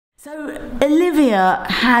So Olivia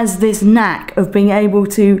has this knack of being able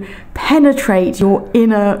to penetrate your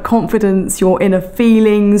inner confidence, your inner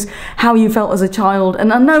feelings, how you felt as a child.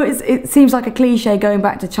 And I know it seems like a cliche going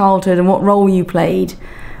back to childhood and what role you played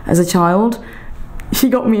as a child. She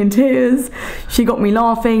got me in tears, she got me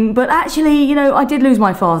laughing, but actually, you know, I did lose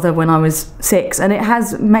my father when I was 6, and it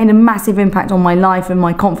has made a massive impact on my life and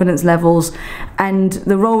my confidence levels and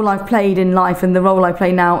the role I've played in life and the role I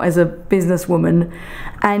play now as a businesswoman.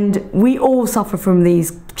 And we all suffer from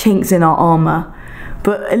these chinks in our armour.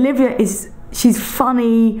 But Olivia she's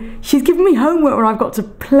funny, she's given me homework where I've got to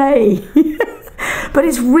play. But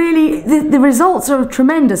it's really, the results are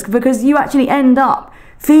tremendous because you actually end up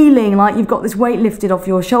feeling like you've got this weight lifted off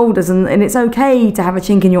your shoulders, and it's okay to have a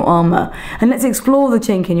chink in your armour. And let's explore the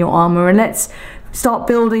chink in your armour and let's start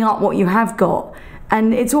building up what you have got.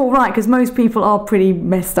 And it's all right because most people are pretty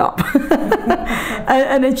messed up.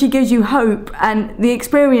 And then she gives you hope, and the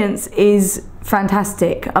experience is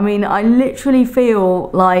fantastic. I mean, I literally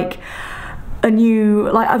feel like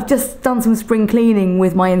I've just done some spring cleaning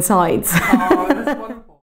with my insides. Oh, that's wonderful.